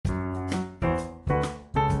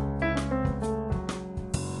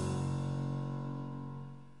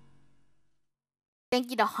Thank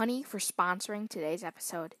you to Honey for sponsoring today's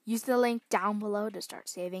episode. Use the link down below to start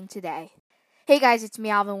saving today. Hey guys, it's me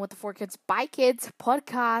Alvin with the 4Kids by Kids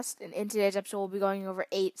podcast, and in today's episode we'll be going over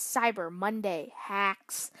 8 Cyber Monday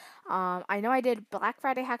hacks. I know I did Black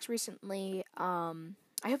Friday hacks recently. I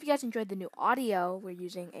hope you guys enjoyed the new audio. We're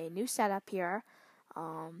using a new setup here.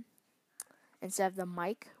 Instead of the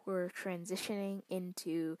mic, we're transitioning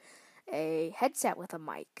into a headset with a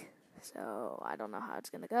mic. So I don't know how it's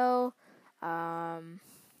gonna go.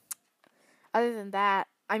 Other than that,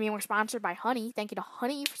 we're sponsored by Honey. Thank you to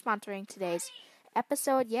Honey for sponsoring today's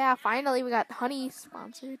episode. Yeah, finally we got Honey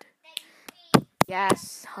sponsored.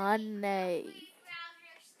 Yes, Honey.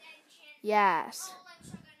 Yes.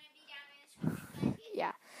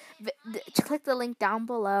 Yeah. Click the link down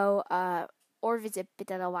below, or visit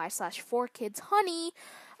bit.ly/4kidshoney.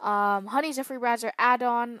 Honey is a free browser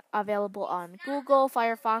add-on available on Google,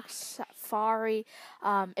 Firefox, Safari.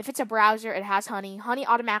 If it's a browser, it has Honey. Honey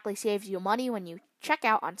automatically saves you money when you check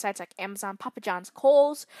out on sites like Amazon, Papa John's,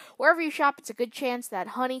 Kohl's. Wherever you shop, it's a good chance that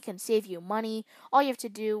Honey can save you money. All you have to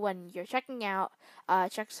do when you're checking out,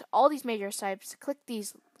 check all these major sites, click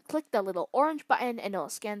the little orange button and it'll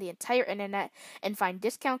scan the entire internet and find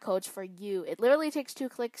discount codes for you. It literally takes 2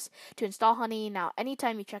 clicks to install Honey. Now,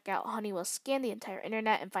 anytime you check out, Honey will scan the entire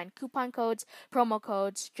internet and find coupon codes, promo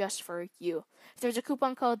codes just for you. If there's a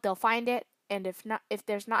coupon code, they'll find it. And if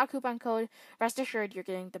there's not a coupon code, rest assured you're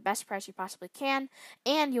getting the best price you possibly can,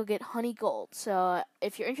 and you'll get Honey Gold. So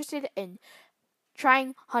if you're interested in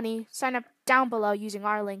trying Honey, sign up down below using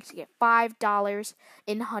our link to get $5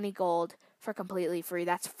 in Honey Gold for completely free.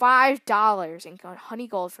 That's $5 in Honey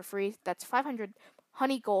Gold for free. That's 500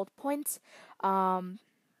 Honey Gold points,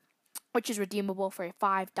 which is redeemable for a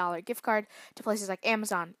 $5 gift card to places like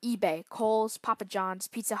Amazon, eBay, Kohl's, Papa John's,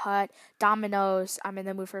 Pizza Hut, Domino's. I'm in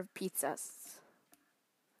the mood for pizzas,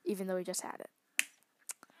 even though we just had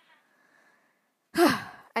it.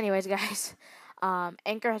 Anyways, guys,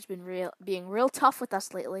 Anchor has been being real tough with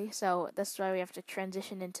us lately, so that's why we have to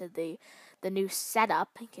transition into the new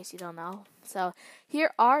setup, in case you don't know. So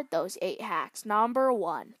here are those 8 hacks. Number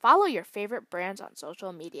 1, follow your favorite brands on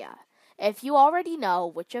social media. If you already know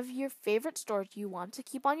which of your favorite stores you want to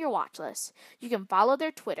keep on your watch list, you can follow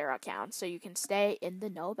their Twitter accounts so you can stay in the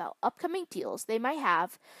know about upcoming deals they might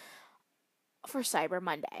have for Cyber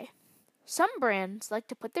Monday. Some brands like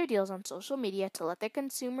to put their deals on social media to let their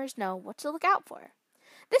consumers know what to look out for.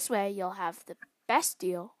 This way, you'll have the best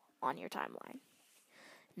deal on your timeline.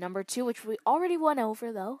 Number 2, which we already went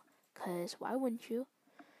over though, because why wouldn't you?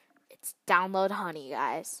 It's download Honey,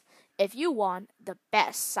 guys. If you want the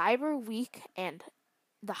best Cyber Week and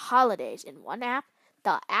the holidays in one app,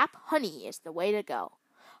 the app Honey is the way to go.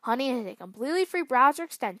 Honey is a completely free browser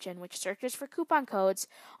extension which searches for coupon codes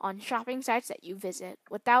on shopping sites that you visit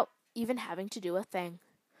without even having to do a thing.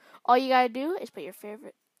 All you gotta do is put your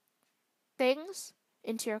favorite things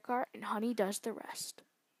into your cart and Honey does the rest.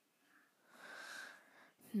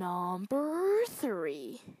 Number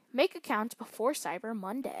 3, make accounts before Cyber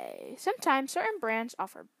Monday. Sometimes certain brands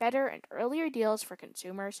offer better and earlier deals for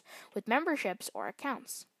consumers with memberships or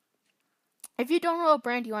accounts. If you don't know a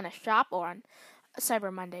brand you want to shop on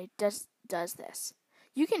Cyber Monday does this.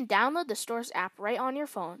 You can download the store's app right on your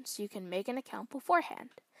phone so you can make an account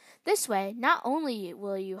beforehand. This way, not only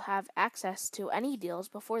will you have access to any deals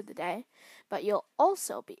before the day, but you'll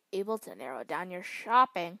also be able to narrow down your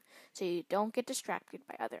shopping so you don't get distracted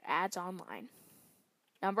by other ads online.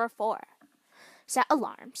 Number 4, set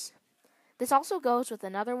alarms. This also goes with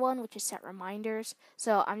another one, which is set reminders,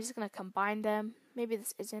 so I'm just going to combine them. Maybe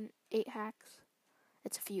this isn't 8 hacks.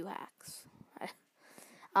 It's a few hacks.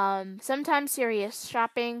 Sometimes serious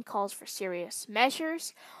shopping calls for serious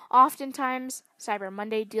measures. Oftentimes, Cyber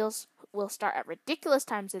Monday deals will start at ridiculous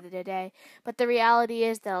times of the day, but the reality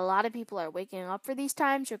is that a lot of people are waking up for these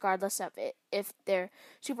times, regardless of it, if they're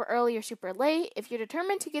super early or super late. If you're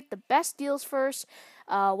determined to get the best deals first,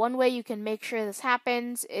 one way you can make sure this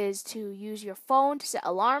happens is to use your phone to set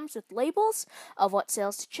alarms with labels of what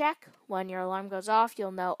sales to check. When your alarm goes off,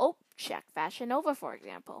 you'll know, check Fashion Nova, for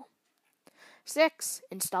example. 6,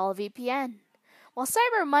 install a VPN. While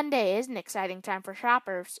Cyber Monday is an exciting time for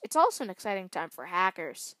shoppers, it's also an exciting time for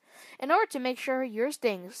hackers. In order to make sure you're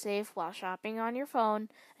staying safe while shopping on your phone,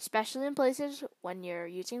 especially in places when you're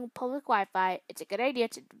using public Wi-Fi, it's a good idea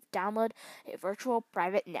to download a virtual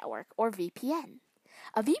private network, or VPN.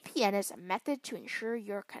 A VPN is a method to ensure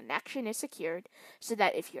your connection is secured so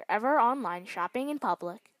that if you're ever online shopping in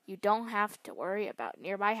public, you don't have to worry about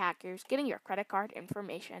nearby hackers getting your credit card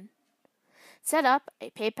information. Set up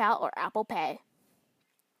a PayPal or Apple Pay.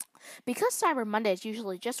 Because Cyber Monday is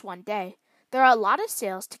usually just one day, There are a lot of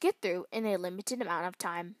sales to get through in a limited amount of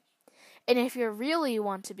time. And if you really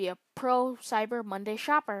want to be a pro Cyber Monday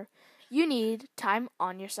shopper, you need time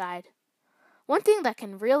on your side. One thing that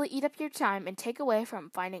can really eat up your time and take away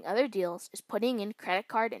from finding other deals is putting in credit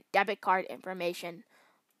card and debit card information.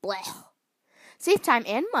 Blech. Save time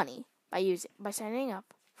and money by signing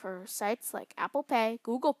up for sites like Apple Pay,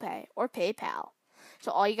 Google Pay, or PayPal.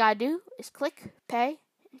 So all you gotta do is click, pay,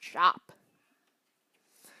 and shop.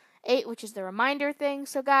 8, which is the reminder thing.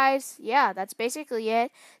 So guys, yeah, that's basically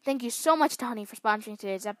it. Thank you so much to Honey for sponsoring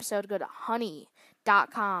today's episode. Go to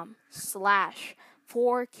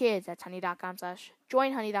honey.com/4kids. That's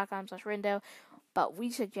honey.com/join honey.com/Rindo. But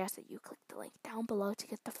we suggest that you click the link down below to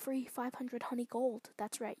get the free 500 Honey Gold.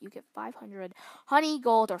 That's right, you get 500 Honey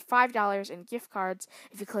Gold or $5 in gift cards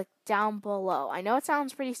if you click down below. I know it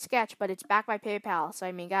sounds pretty sketch, but it's backed by PayPal. So,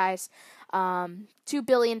 I mean, guys, $2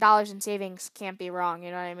 billion in savings can't be wrong,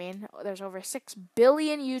 you know what I mean? There's over 6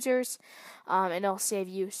 billion users, and it'll save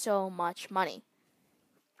you so much money.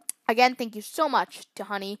 Again, thank you so much to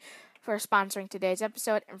Honey for sponsoring today's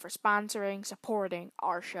episode and for supporting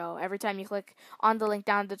our show. Every time you click on the link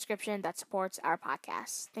down in the description, that supports our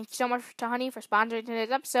podcast. Thank you so much to Honey for sponsoring today's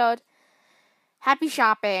episode. Happy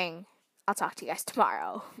shopping. I'll talk to you guys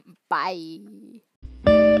tomorrow. Bye.